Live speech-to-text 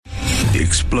The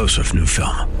explosive new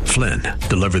film, Flynn,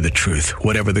 deliver the truth,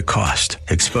 whatever the cost,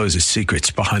 exposes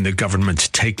secrets behind the government's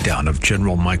takedown of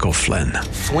General Michael Flynn.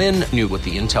 Flynn knew what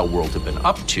the intel world had been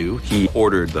up to. He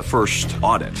ordered the first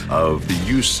audit of the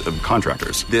use of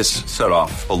contractors. This set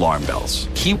off alarm bells.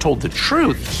 He told the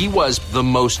truth. He was the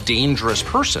most dangerous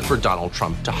person for Donald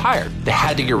Trump to hire. They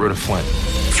had to get rid of Flynn.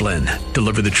 Flynn,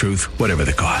 deliver the truth, whatever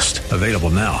the cost. Available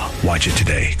now. Watch it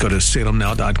today. Go to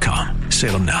salemnow.com.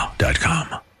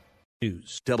 salemnow.com.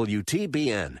 News.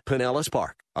 WTBN, Pinellas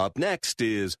Park. Up next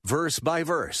is Verse by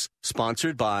Verse,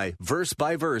 sponsored by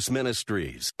Verse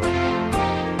Ministries.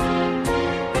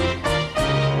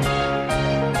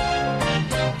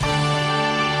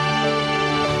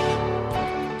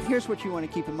 Here's what you want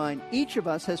to keep in mind. Each of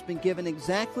us has been given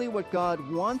exactly what God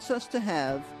wants us to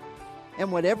have,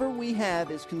 and whatever we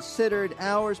have is considered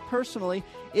ours personally.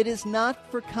 It is not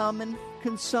for common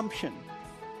consumption.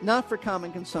 Not for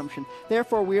common consumption.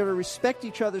 Therefore, we are to respect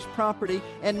each other's property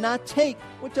and not take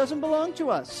what doesn't belong to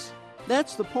us.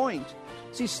 That's the point.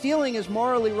 See, stealing is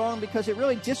morally wrong because it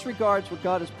really disregards what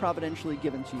God has providentially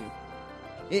given to you.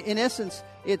 In essence,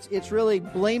 it's really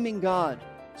blaming God,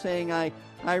 saying, I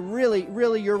really,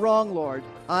 you're wrong, Lord.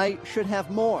 I should have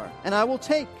more, and I will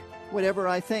take whatever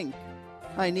I think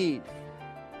I need.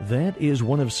 That is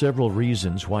one of several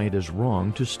reasons why it is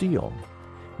wrong to steal.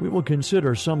 We will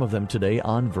consider some of them today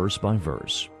on Verse by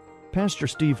Verse. Pastor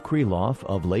Steve Kreloff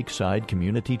of Lakeside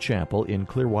Community Chapel in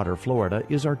Clearwater, Florida,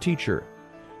 is our teacher.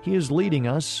 He is leading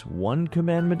us one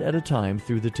commandment at a time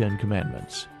through the 10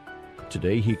 Commandments.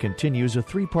 Today he continues a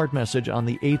 3-part message on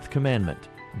the 8th commandment,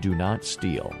 do not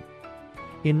steal.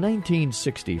 In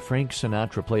 1960, Frank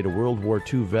Sinatra played a World War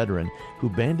II veteran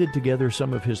who banded together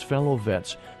some of his fellow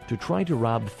vets to try to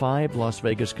rob 5 Las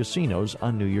Vegas casinos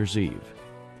on New Year's Eve.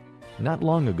 Not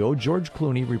long ago, George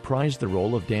Clooney reprised the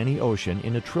role of Danny Ocean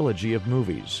in a trilogy of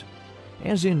movies.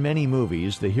 As in many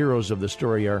movies, the heroes of the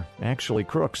story are actually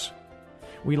crooks.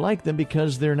 We like them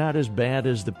because they're not as bad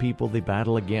as the people they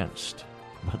battle against.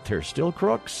 But they're still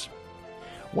crooks.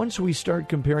 Once we start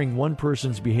comparing one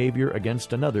person's behavior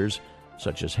against another's,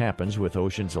 such as happens with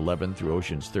Oceans 11 through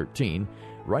Oceans 13,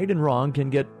 right and wrong can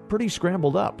get pretty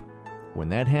scrambled up. When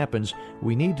that happens,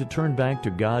 we need to turn back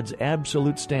to God's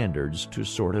absolute standards to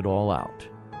sort it all out.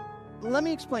 Let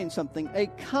me explain something. A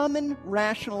common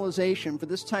rationalization for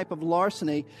this type of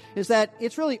larceny is that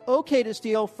it's really okay to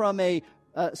steal from a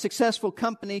successful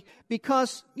company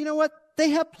because, you know what,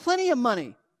 they have plenty of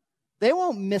money. They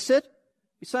won't miss it.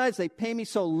 Besides, they pay me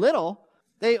so little,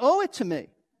 they owe it to me.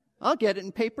 I'll get it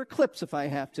in paper clips if I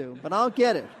have to, but I'll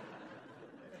get it.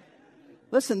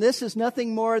 Listen, this is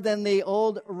nothing more than the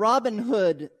old Robin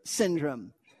Hood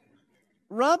syndrome.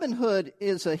 Robin Hood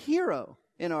is a hero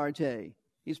in our day.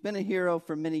 He's been a hero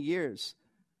for many years.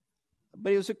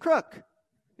 But he was a crook.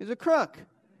 He was a crook.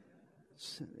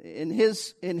 In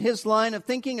his line of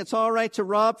thinking, it's all right to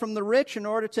rob from the rich in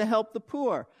order to help the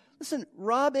poor. Listen,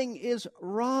 robbing is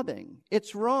robbing.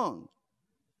 It's wrong.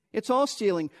 It's all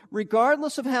stealing,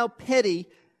 regardless of how petty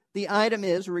the item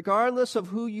is, regardless of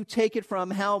who you take it from,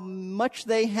 how much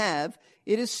they have,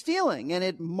 it is stealing, and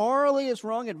it morally is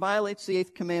wrong. It violates the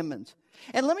 8th commandment.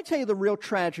 And let me tell you the real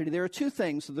tragedy. There are 2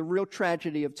 things, the real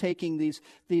tragedy of taking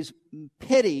these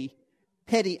petty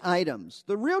items.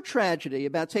 The real tragedy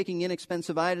about taking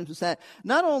inexpensive items is that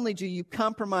not only do you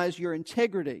compromise your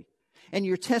integrity and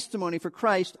your testimony for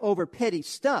Christ over petty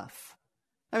stuff,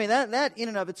 I mean, that in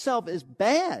and of itself is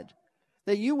bad.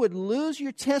 That you would lose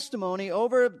your testimony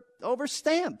over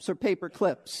stamps or paper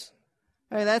clips.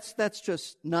 I mean, that's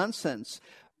just nonsense.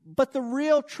 But the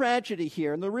real tragedy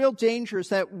here and the real danger is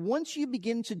that once you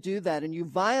begin to do that and you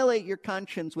violate your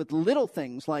conscience with little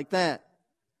things like that,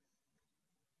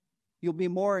 you'll be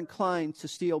more inclined to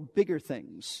steal bigger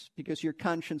things because your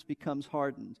conscience becomes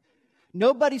hardened.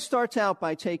 Nobody starts out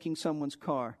by taking someone's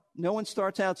car. No one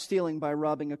starts out stealing by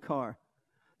robbing a car.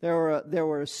 There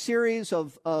were a series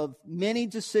of many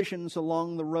decisions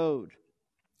along the road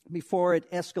before it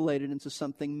escalated into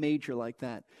something major like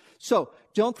that. So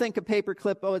don't think a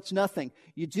paperclip, oh, it's nothing.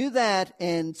 You do that,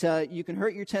 and you can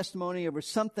hurt your testimony over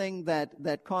something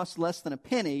that costs less than a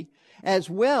penny, as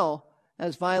well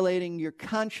as violating your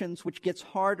conscience, which gets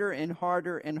harder and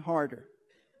harder and harder.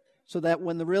 So that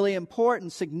when the really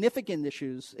important, significant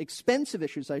issues, expensive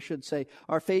issues, I should say,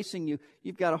 are facing you,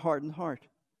 you've got a hardened heart.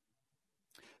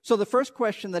 So the first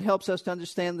question that helps us to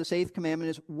understand this 8th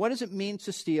commandment is, what does it mean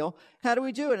to steal? How do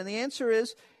we do it? And the answer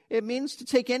is, it means to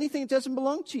take anything that doesn't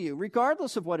belong to you,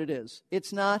 regardless of what it is.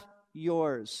 It's not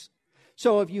yours.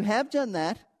 So if you have done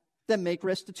that, then make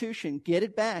restitution. Get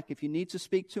it back. If you need to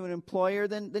speak to an employer,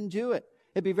 then do it.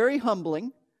 It'd be very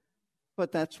humbling,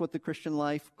 but that's what the Christian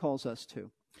life calls us to.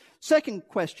 Second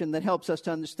question that helps us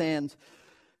to understand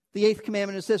the eighth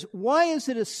commandment is this: why is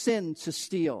it a sin to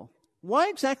steal? Why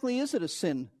exactly is it a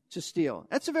sin to steal?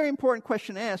 That's a very important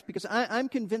question to ask, because I'm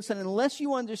convinced that unless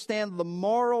you understand the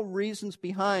moral reasons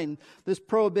behind this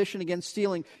prohibition against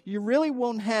stealing, you really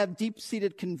won't have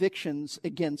deep-seated convictions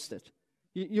against it.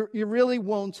 You really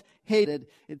won't hate it.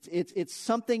 It's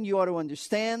something you ought to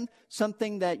understand,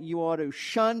 something that you ought to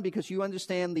shun because you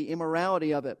understand the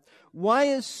immorality of it. Why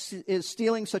is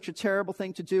stealing such a terrible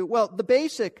thing to do? Well, the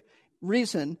basic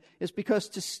reason is because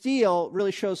to steal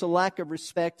really shows a lack of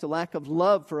respect, a lack of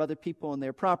love for other people and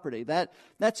their property.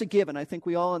 That's a given. I think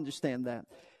we all understand that.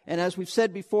 And as we've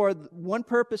said before, one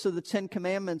purpose of the Ten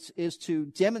Commandments is to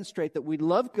demonstrate that we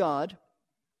love God,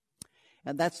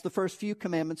 and that's the first few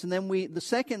commandments. And then the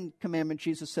second commandment,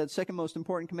 Jesus said, second most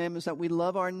important commandment is that we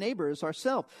love our neighbor as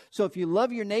ourselves. So if you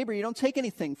love your neighbor, you don't take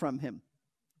anything from him.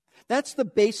 That's the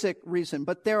basic reason.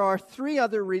 But there are three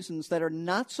other reasons that are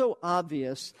not so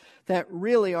obvious that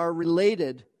really are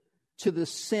related to the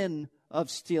sin of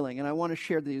stealing. And I want to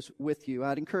share these with you.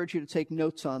 I'd encourage you to take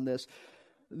notes on this.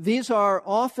 These are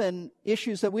often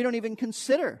issues that we don't even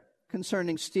consider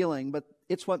concerning stealing, but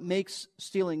it's what makes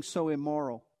stealing so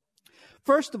immoral.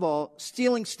 First of all,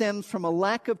 stealing stems from a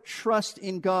lack of trust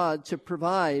in God to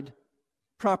provide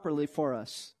properly for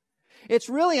us. It's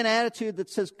really an attitude that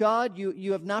says, God,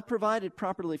 you have not provided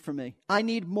properly for me. I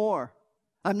need more.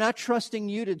 I'm not trusting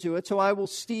you to do it, so I will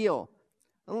steal.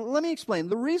 Let me explain.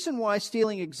 The reason why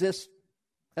stealing exists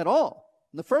at all,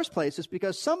 in the first place, is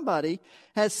because somebody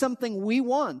has something we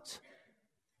want,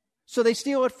 so they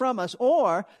steal it from us,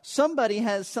 or somebody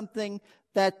has something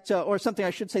or something I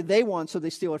should say they want, so they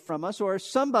steal it from us, or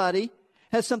somebody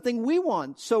has something we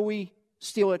want, so we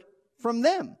steal it from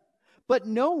them. But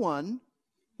no one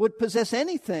would possess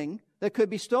anything that could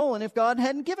be stolen if God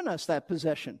hadn't given us that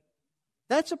possession.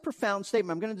 That's a profound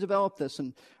statement. I'm going to develop this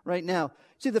right now.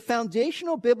 See, the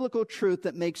foundational biblical truth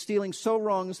that makes stealing so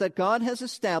wrong is that God has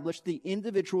established the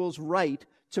individual's right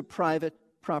to private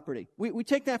property. We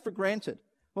take that for granted.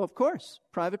 Well, of course,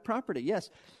 private property, yes.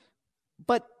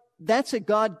 But that's a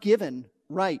God-given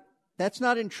right. That's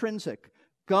not intrinsic.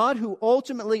 God, who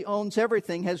ultimately owns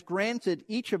everything, has granted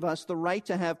each of us the right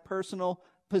to have personal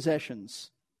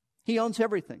possessions. He owns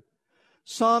everything.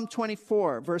 Psalm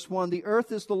 24, verse 1, the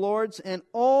earth is the Lord's and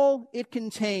all it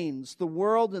contains, the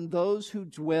world and those who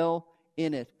dwell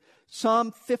in it.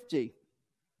 Psalm 50,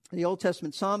 the Old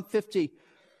Testament, Psalm 50,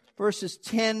 verses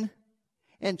 10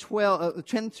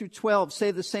 through 12 say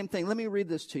the same thing. Let me read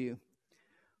this to you.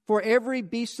 For every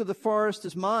beast of the forest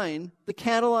is mine, the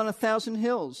cattle on 1,000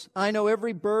 hills. I know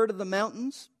every bird of the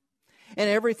mountains, and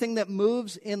everything that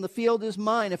moves in the field is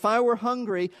mine. If I were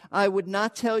hungry, I would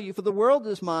not tell you, for the world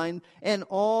is mine, and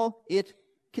all it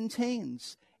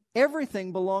contains.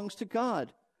 Everything belongs to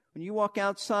God. When you walk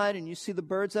outside and you see the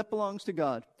birds, that belongs to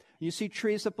God. You see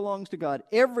trees, that belongs to God.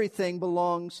 Everything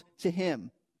belongs to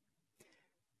Him.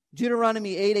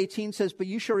 Deuteronomy 8:18 says, but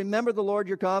you shall remember the Lord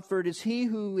your God, for it is He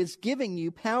who is giving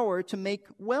you power to make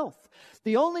wealth.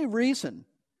 The only reason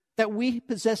that we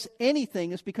possess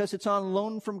anything is because it's on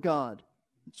loan from God.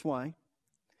 That's why.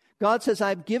 God says,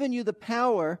 I've given you the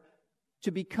power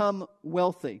to become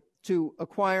wealthy, to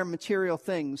acquire material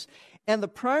things. And the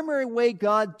primary way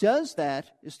God does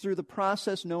that is through the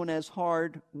process known as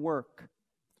hard work.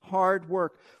 Hard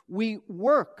work. We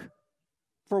work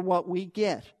for what we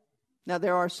get. Now,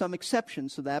 there are some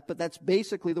exceptions to that, but that's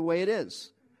basically the way it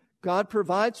is. God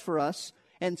provides for us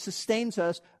and sustains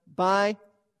us by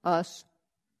us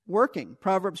working.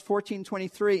 Proverbs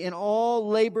 14:23, in all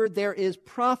labor there is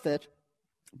profit,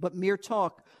 but mere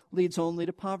talk leads only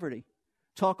to poverty.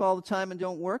 Talk all the time and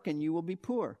don't work, and you will be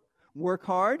poor. Work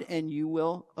hard, and you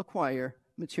will acquire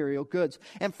material goods.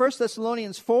 And 1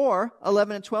 Thessalonians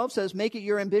 4:11 and 12 says, make it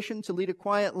your ambition to lead a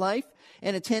quiet life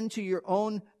and attend to your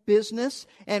own business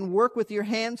and work with your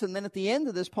hands. And then at the end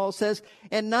of this, Paul says,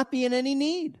 and not be in any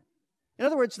need. In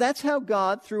other words, that's how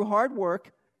God, through hard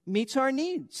work, meets our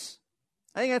needs.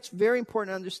 I think that's very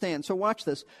important to understand. So watch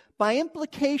this. By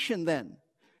implication, then,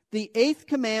 the eighth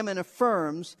commandment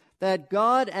affirms that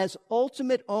God, as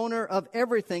ultimate owner of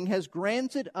everything, has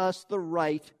granted us the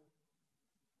right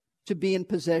to be in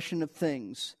possession of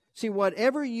things. See,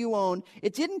 whatever you own,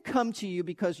 it didn't come to you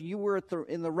because you were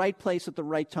in the right place at the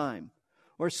right time,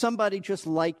 or somebody just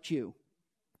liked you,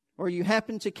 or you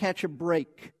happened to catch a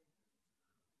break,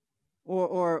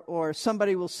 or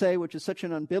somebody will say, which is such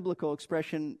an unbiblical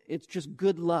expression, it's just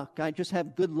good luck. I just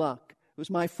have good luck. It was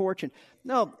my fortune.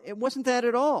 No, it wasn't that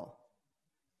at all.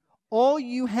 All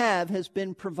you have has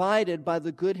been provided by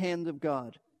the good hand of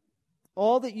God.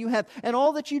 All that you have. And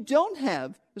all that you don't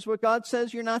have is what God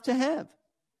says you're not to have.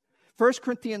 1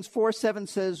 Corinthians 4:7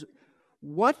 says,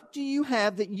 what do you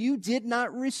have that you did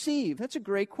not receive? That's a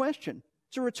great question.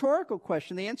 It's a rhetorical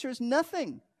question. The answer is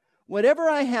nothing. Whatever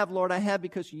I have, Lord, I have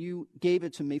because you gave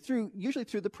it to me, usually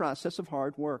through the process of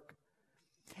hard work.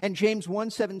 And James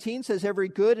 1:17 says, every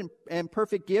good and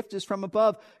perfect gift is from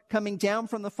above, coming down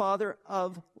from the Father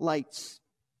of lights.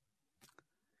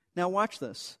 Now watch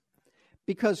this.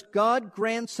 Because God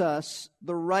grants us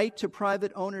the right to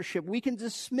private ownership, we can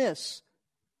dismiss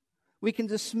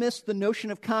the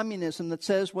notion of communism that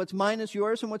says what's mine is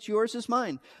yours and what's yours is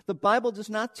mine. The Bible does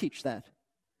not teach that.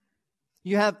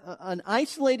 You have an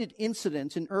isolated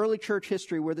incident in early church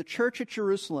history where the church at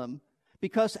Jerusalem,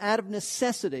 because out of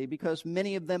necessity, because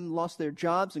many of them lost their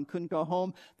jobs and couldn't go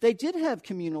home, they did have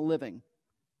communal living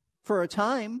for a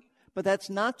time, but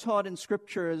that's not taught in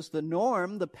Scripture as the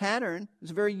norm, the pattern. It's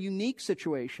a very unique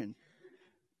situation.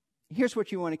 Here's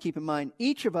what you want to keep in mind.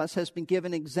 Each of us has been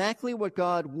given exactly what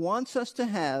God wants us to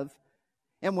have,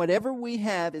 and whatever we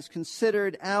have is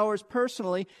considered ours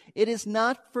personally. It is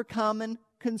not for common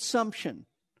consumption.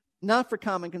 Not for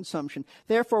common consumption.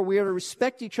 Therefore, we are to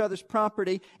respect each other's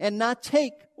property and not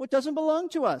take what doesn't belong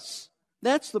to us.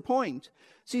 That's the point.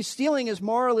 See, stealing is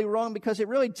morally wrong because it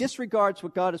really disregards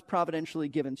what God has providentially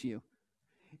given to you.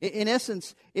 In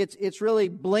essence, it's really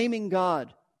blaming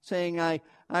God, saying, I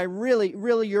really,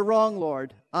 you're wrong,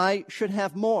 Lord. I should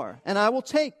have more, and I will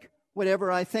take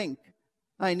whatever I think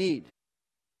I need.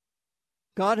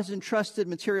 God has entrusted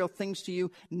material things to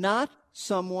you, not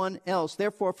someone else.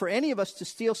 Therefore, for any of us to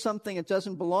steal something that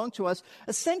doesn't belong to us,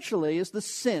 essentially is the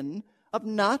sin of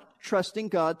not trusting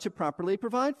God to properly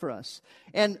provide for us.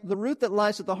 And the root that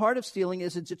lies at the heart of stealing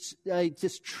is a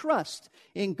distrust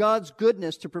in God's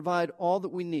goodness to provide all that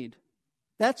we need.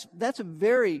 That's a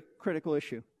very critical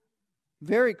issue.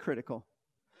 Very critical.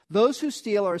 Those who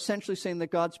steal are essentially saying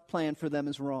that God's plan for them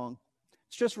is wrong.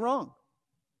 It's just wrong.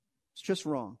 It's just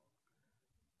wrong.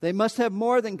 They must have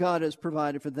more than God has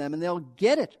provided for them, and they'll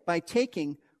get it by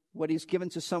taking what He's given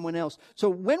to someone else. So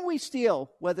when we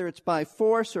steal, whether it's by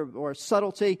force or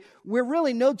subtlety, we're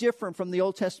really no different from the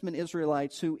Old Testament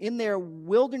Israelites who, in their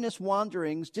wilderness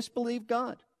wanderings, disbelieved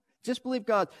God. Disbelieved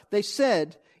God. They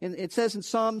said, and it says in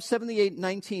Psalm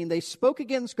 78:19, they spoke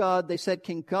against God. They said,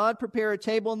 can God prepare a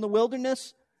table in the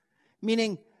wilderness?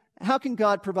 Meaning, how can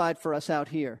God provide for us out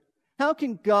here? How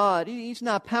can God, He's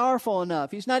not powerful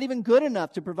enough. He's not even good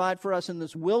enough to provide for us in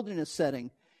this wilderness setting.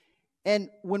 And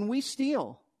when we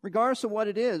steal, regardless of what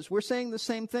it is, we're saying the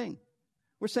same thing.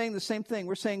 We're saying the same thing.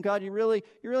 We're saying, God, you're really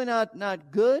not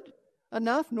good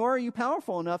enough, nor are you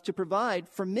powerful enough to provide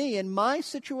for me in my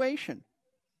situation.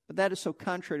 But that is so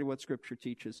contrary to what Scripture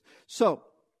teaches. So,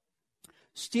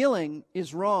 stealing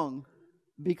is wrong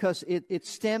because it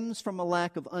stems from a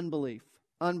lack of unbelief.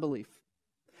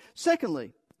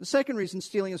 Secondly, the second reason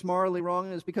stealing is morally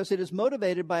wrong is because it is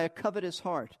motivated by a covetous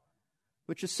heart,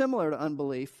 which is similar to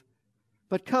unbelief,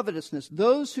 but covetousness.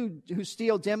 Those who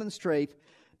steal demonstrate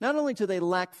not only do they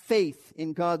lack faith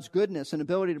in God's goodness and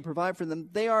ability to provide for them,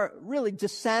 they are really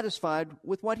dissatisfied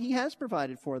with what He has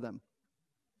provided for them.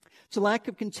 It's a lack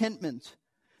of contentment.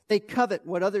 They covet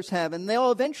what others have, and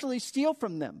they'll eventually steal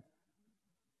from them.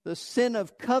 The sin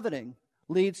of coveting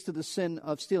leads to the sin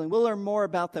of stealing. We'll learn more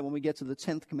about that when we get to the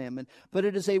 10th commandment. But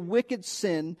it is a wicked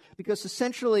sin because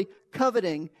essentially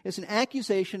coveting is an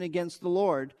accusation against the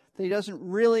Lord that He doesn't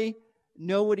really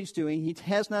know what He's doing. He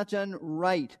has not done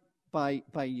right by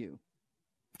you.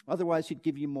 Otherwise, He'd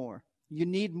give you more. You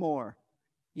need more.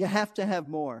 You have to have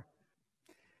more.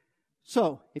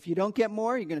 So, if you don't get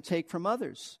more, you're going to take from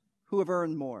others who have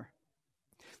earned more.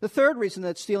 The third reason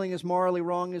that stealing is morally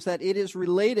wrong is that it is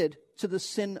related to the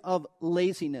sin of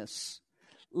laziness.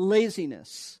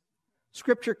 Laziness.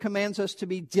 Scripture commands us to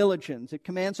be diligent. It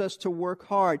commands us to work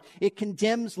hard. It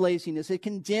condemns laziness. It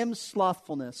condemns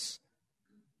slothfulness.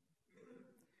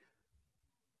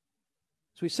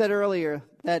 As we said earlier,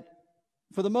 that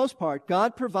for the most part,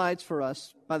 God provides for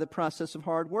us by the process of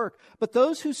hard work. But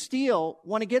those who steal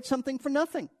want to get something for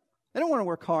nothing. They don't want to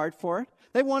work hard for it.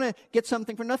 They want to get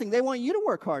something for nothing. They want you to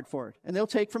work hard for it, and they'll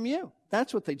take from you.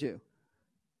 That's what they do.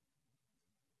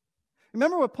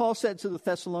 Remember what Paul said to the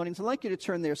Thessalonians. I'd like you to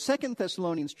turn there. 2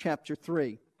 Thessalonians chapter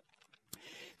 3.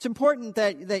 It's important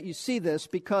that you see this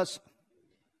because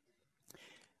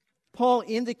Paul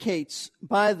indicates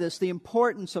by this the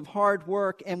importance of hard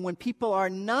work, and when people are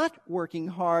not working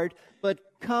hard but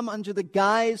come under the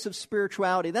guise of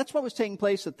spirituality. That's what was taking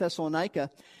place at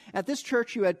Thessalonica. At this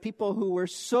church, you had people who were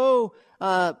so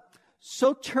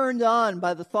turned on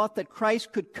by the thought that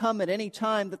Christ could come at any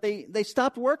time that they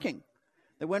stopped working.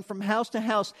 They went from house to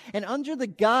house, and under the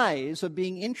guise of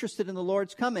being interested in the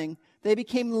Lord's coming, they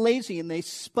became lazy and they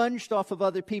sponged off of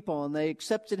other people and they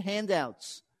accepted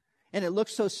handouts. And it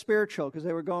looked so spiritual because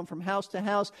they were going from house to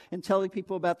house and telling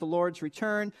people about the Lord's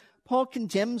return. Paul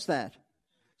condemns that.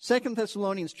 2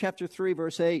 Thessalonians chapter 3,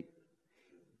 verse 8.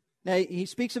 Now, he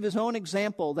speaks of his own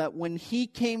example that when he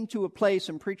came to a place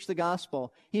and preached the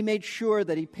gospel, he made sure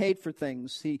that he paid for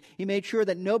things. He made sure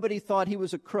that nobody thought he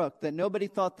was a crook, that nobody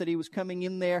thought that he was coming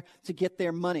in there to get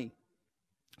their money.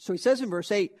 So he says in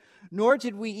verse 8, "Nor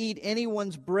did we eat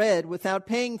anyone's bread without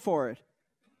paying for it.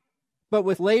 But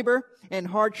with labor and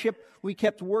hardship we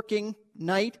kept working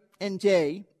night and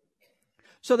day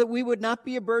so that we would not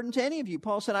be a burden to any of you."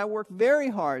 Paul said, I worked very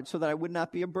hard so that I would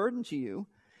not be a burden to you.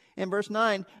 And verse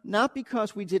 9, not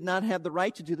because we did not have the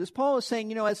right to do this. Paul is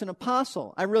saying, as an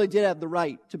apostle, I really did have the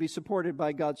right to be supported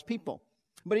by God's people.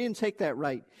 But he didn't take that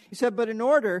right. He said, but in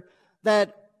order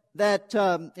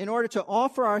to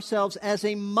offer ourselves as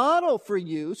a model for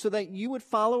you so that you would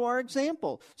follow our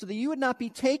example, so that you would not be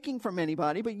taking from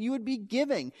anybody, but you would be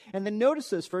giving. And then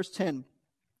notice this, verse 10.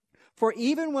 For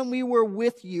even when we were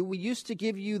with you, we used to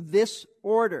give you this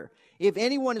order. If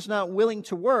anyone is not willing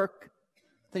to work,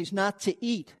 then he's not to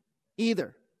eat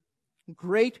either.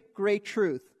 Great, great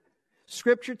truth.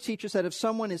 Scripture teaches that if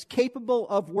someone is capable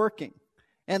of working,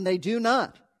 and they do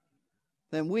not,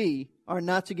 then we are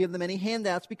not to give them any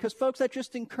handouts, because, folks, that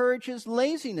just encourages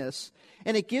laziness,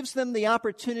 and it gives them the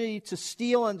opportunity to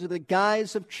steal under the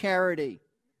guise of charity.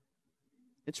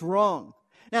 It's wrong.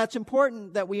 Now, it's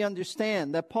important that we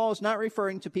understand that Paul is not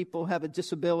referring to people who have a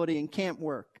disability and can't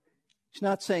work. He's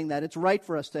not saying that. It's right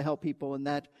for us to help people in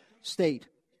that state.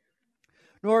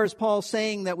 Nor is Paul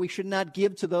saying that we should not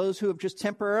give to those who have just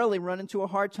temporarily run into a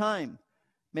hard time.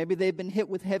 Maybe they've been hit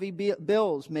with heavy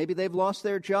bills. Maybe they've lost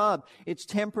their job. It's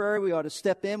temporary. We ought to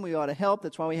step in. We ought to help.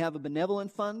 That's why we have a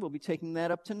benevolent fund. We'll be taking that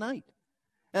up tonight.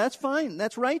 And that's fine.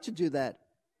 That's right to do that.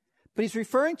 But he's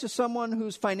referring to someone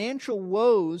whose financial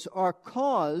woes are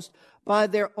caused by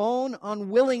their own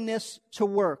unwillingness to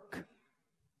work.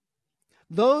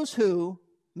 Those who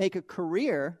make a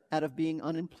career out of being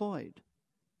unemployed.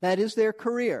 That is their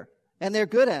career, and they're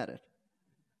good at it.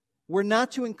 We're not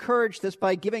to encourage this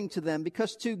by giving to them,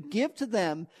 because to give to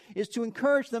them is to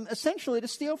encourage them essentially to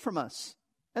steal from us.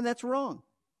 And that's wrong.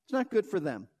 It's not good for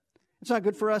them. It's not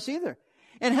good for us either.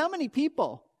 And how many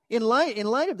people, in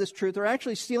light of this truth, are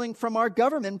actually stealing from our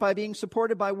government by being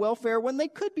supported by welfare when they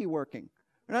could be working?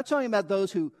 We're not talking about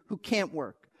those who can't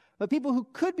work, but people who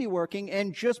could be working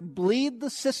and just bleed the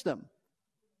system.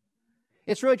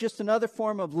 It's really just another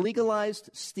form of legalized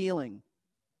stealing.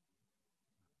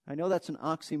 I know that's an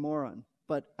oxymoron,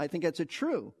 but I think that's a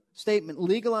true statement,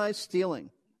 legalized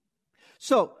stealing.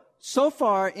 So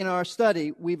far in our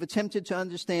study, we've attempted to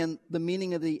understand the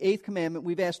meaning of the eighth commandment.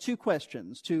 We've asked two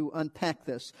questions to unpack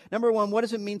this. Number one, what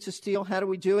does it mean to steal? How do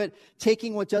we do it?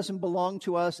 Taking what doesn't belong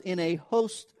to us in a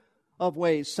host of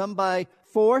ways. Some by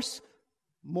force,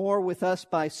 more with us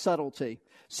by subtlety.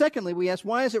 Secondly, we ask,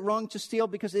 why is it wrong to steal?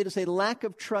 Because it is a lack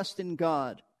of trust in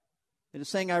God. It is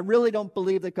saying, I really don't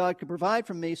believe that God could provide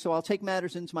for me, so I'll take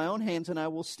matters into my own hands and I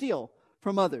will steal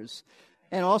from others.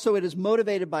 And also it is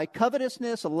motivated by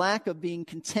covetousness, a lack of being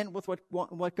content with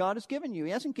what God has given you.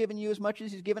 He hasn't given you as much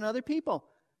as He's given other people.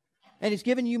 And He's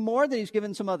given you more than He's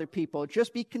given some other people.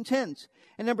 Just be content.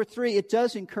 And number three, it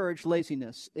does encourage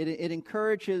laziness. It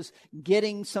encourages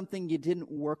getting something you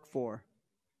didn't work for.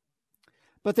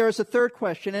 But there is a third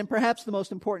question, and perhaps the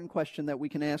most important question that we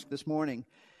can ask this morning.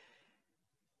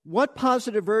 What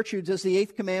positive virtue does the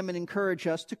eighth commandment encourage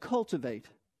us to cultivate?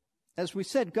 As we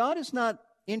said, God is not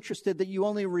interested that you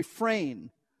only refrain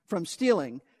from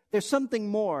stealing. There's something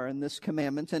more in this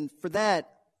commandment, and for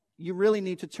that, you really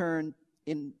need to turn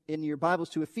in your Bibles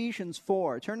to Ephesians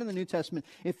 4. Turn in the New Testament,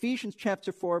 Ephesians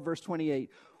chapter 4, verse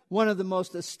 28. One of the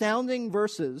most astounding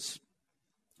verses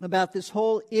about this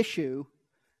whole issue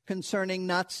concerning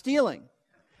not stealing.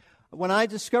 When I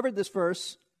discovered this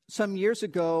verse some years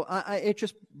ago, it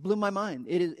just blew my mind.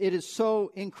 It is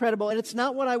so incredible, and it's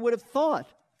not what I would have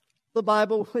thought the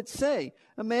Bible would say.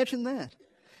 Imagine that.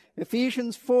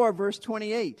 Ephesians 4, verse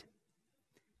 28.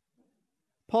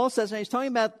 Paul says, and he's talking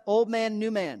about old man,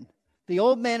 new man. The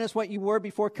old man is what you were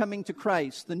before coming to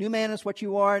Christ. The new man is what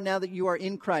you are now that you are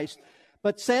in Christ.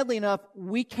 But sadly enough,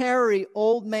 we carry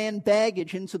old man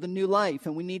baggage into the new life,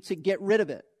 and we need to get rid of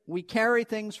it. We carry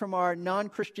things from our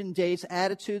non-Christian days,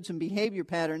 attitudes and behavior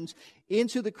patterns,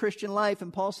 into the Christian life,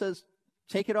 and Paul says,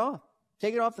 take it off.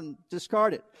 Take it off and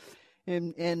discard it.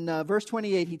 In verse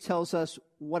 28, he tells us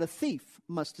what a thief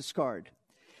must discard.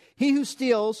 He who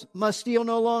steals must steal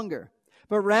no longer,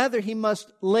 but rather he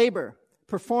must labor,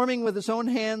 performing with his own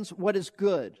hands what is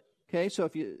good. Okay, so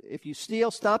if you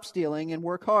steal, stop stealing and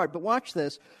work hard. But watch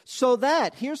this. So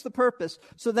that, here's the purpose,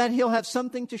 so that he'll have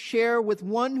something to share with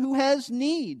one who has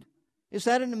need. Is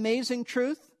that an amazing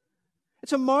truth?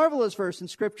 It's a marvelous verse in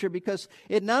Scripture because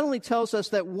it not only tells us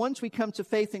that once we come to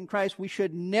faith in Christ, we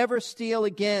should never steal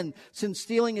again, since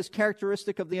stealing is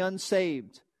characteristic of the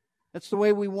unsaved. That's the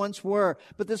way we once were.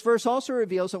 But this verse also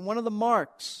reveals that one of the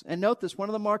marks, and note this, one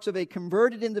of the marks of a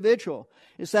converted individual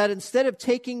is that instead of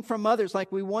taking from others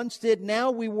like we once did,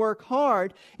 now we work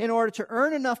hard in order to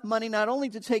earn enough money not only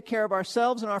to take care of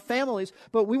ourselves and our families,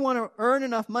 but we want to earn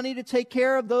enough money to take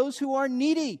care of those who are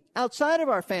needy outside of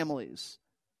our families.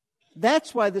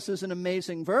 That's why this is an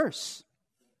amazing verse.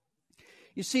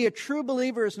 You see, a true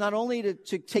believer is not only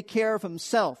to take care of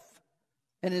himself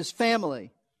and his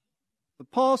family, but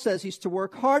Paul says he's to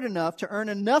work hard enough to earn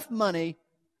enough money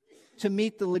to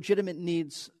meet the legitimate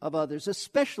needs of others,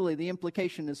 especially, the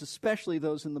implication is especially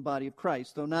those in the body of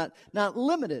Christ, though not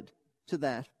limited to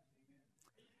that.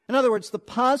 In other words, the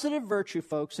positive virtue,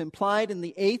 folks, implied in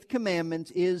the 8th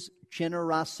commandment is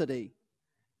generosity.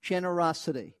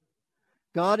 Generosity.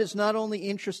 God is not only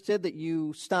interested that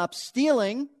you stop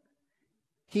stealing,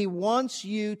 He wants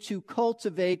you to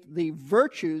cultivate the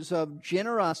virtues of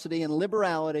generosity and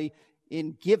liberality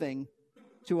in giving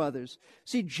to others.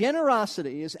 See,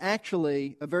 generosity is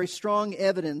actually a very strong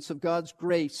evidence of God's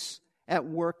grace at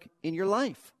work in your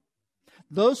life.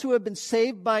 Those who have been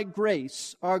saved by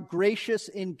grace are gracious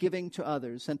in giving to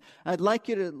others. And I'd like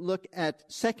you to look at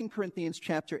 2 Corinthians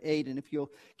chapter 8, and if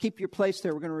you'll keep your place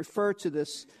there, we're going to refer to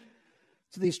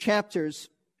these chapters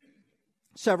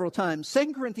several times.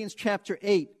 2 Corinthians chapter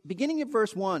 8, beginning at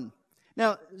verse 1.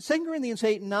 Now, 2 Corinthians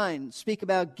 8 and 9 speak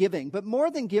about giving, but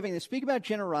more than giving, they speak about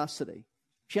generosity.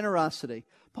 Generosity.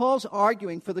 Paul's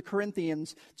arguing for the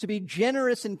Corinthians to be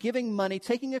generous in giving money,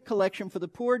 taking a collection for the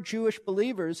poor Jewish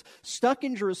believers stuck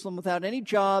in Jerusalem without any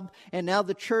job, and now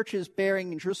the church is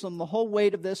bearing in Jerusalem the whole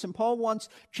weight of this, and Paul wants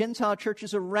Gentile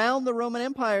churches around the Roman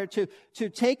Empire to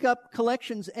take up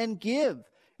collections and give.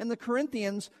 And the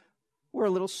Corinthians were a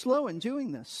little slow in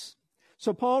doing this.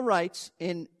 So Paul writes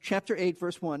in chapter 8,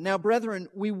 verse 1, "Now, brethren,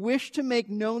 we wish to make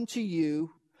known to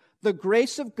you the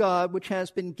grace of God which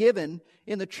has been given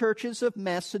in the churches of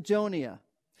Macedonia."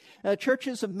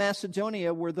 Churches of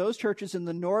Macedonia were those churches in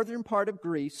the northern part of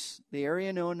Greece. The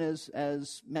area known as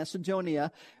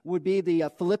Macedonia would be the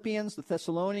Philippians, the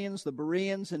Thessalonians, the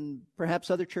Bereans, and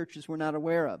perhaps other churches we're not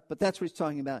aware of. But that's what he's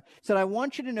talking about. He said, I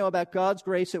want you to know about God's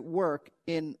grace at work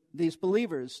in these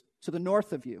believers to the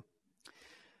north of you.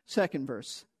 Second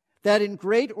verse, that in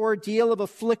great ordeal of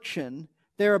affliction,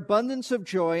 their abundance of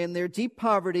joy and their deep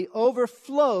poverty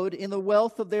overflowed in the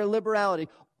wealth of their liberality.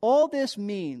 All this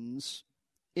means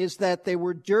is that they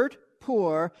were dirt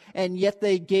poor, and yet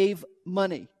they gave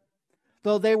money.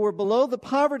 Though they were below the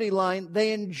poverty line,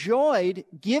 they enjoyed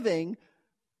giving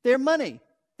their money.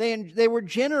 They were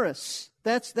generous.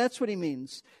 That's what he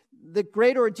means. The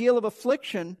great ordeal of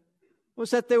affliction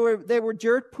was that they were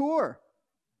dirt poor.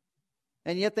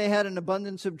 And yet they had an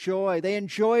abundance of joy. They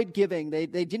enjoyed giving. They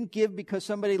didn't give because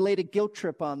somebody laid a guilt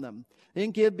trip on them. They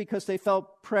didn't give because they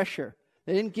felt pressure.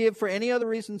 They didn't give for any other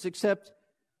reasons except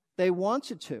they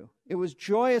wanted to. It was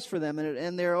joyous for them,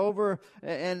 and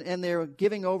their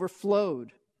giving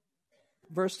overflowed.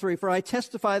 Verse 3, "For I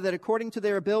testify that according to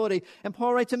their ability," and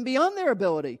Paul writes, "and beyond their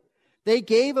ability, they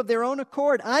gave of their own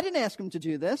accord." I didn't ask them to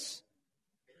do this.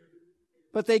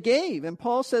 But they gave. And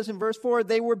Paul says in verse 4,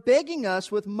 "They were begging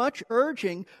us with much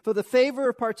urging for the favor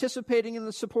of participating in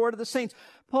the support of the saints."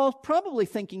 Paul's probably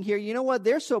thinking here, you know what,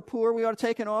 they're so poor we ought to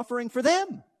take an offering for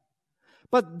them.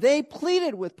 But they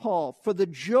pleaded with Paul for the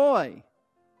joy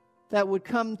that would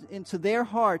come into their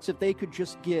hearts if they could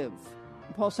just give.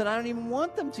 And Paul said, I don't even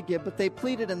want them to give, but they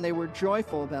pleaded and they were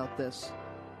joyful about this.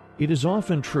 It is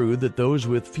often true that those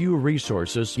with few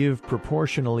resources give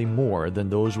proportionally more than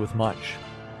those with much.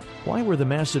 Why were the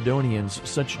Macedonians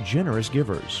such generous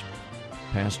givers?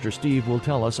 Pastor Steve will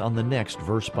tell us on the next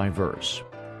Verse by Verse.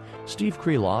 Steve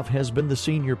Kreloff has been the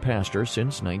senior pastor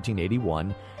since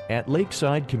 1981 at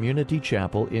Lakeside Community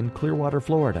Chapel in Clearwater,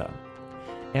 Florida.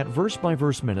 At Verse by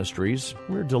Verse Ministries,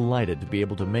 we're delighted to be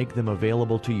able to make them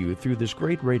available to you through this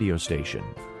great radio station.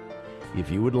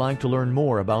 If you would like to learn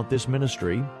more about this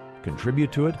ministry,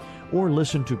 contribute to it, or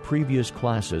listen to previous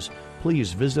classes,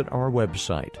 please visit our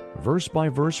website,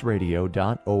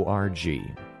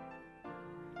 versebyverseradio.org.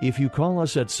 If you call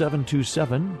us at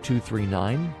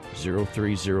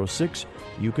 727-239-0306,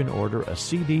 you can order a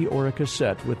CD or a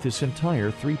cassette with this entire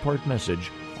 3-part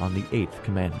message on the 8th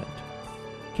commandment.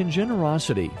 Can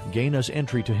generosity gain us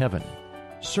entry to heaven?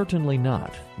 Certainly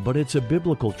not, but it's a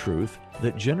biblical truth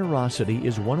that generosity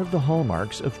is one of the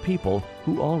hallmarks of people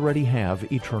who already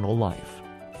have eternal life.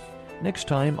 Next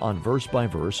time on Verse by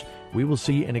Verse, we will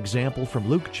see an example from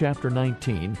Luke chapter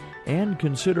 19 and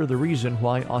consider the reason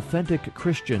why authentic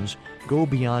Christians go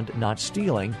beyond not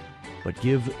stealing, but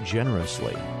give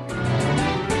generously.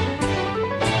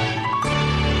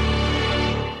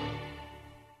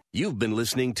 You've been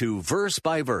listening to Verse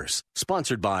by Verse,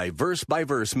 sponsored by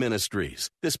Verse Ministries.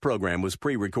 This program was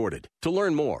pre-recorded. To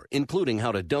learn more, including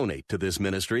how to donate to this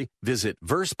ministry, visit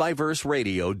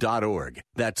versebyverseradio.org.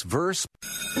 That's Verse.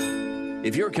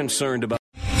 If you're concerned about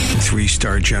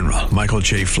 3-star General Michael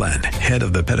J. Flynn, head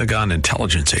of the Pentagon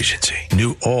Intelligence Agency,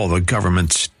 knew all the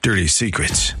government's dirty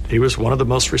secrets. He was one of the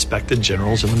most respected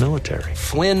generals in the military.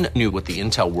 Flynn knew what the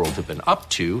intel world had been up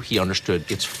to. He understood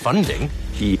its funding.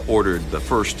 He ordered the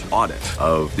first audit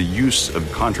of the use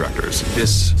of contractors.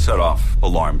 This set off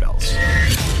alarm bells.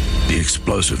 The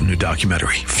explosive new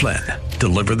documentary, Flynn,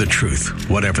 Deliver the Truth,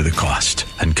 Whatever the Cost,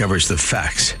 uncovers the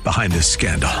facts behind this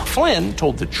scandal. Flynn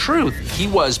told the truth. He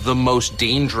was the most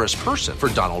dangerous person for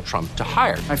Donald Trump to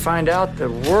hire. I find out the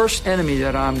worst enemy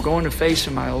that I'm going to face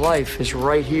in my life is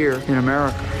right here in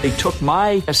America. They took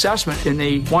my assessment and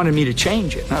they wanted me to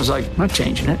change it. And I was like, I'm not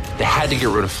changing it. They had to get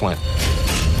rid of Flynn.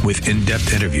 With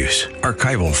in-depth interviews,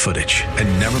 archival footage,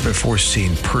 and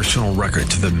never-before-seen personal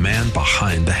records of the man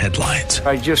behind the headlines.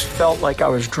 I just felt like I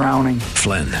was drowning.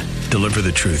 Flynn, Deliver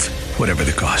the Truth, Whatever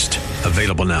the Cost.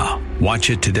 Available now.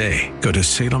 Watch it today. Go to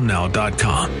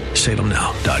salemnow.com.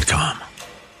 salemnow.com.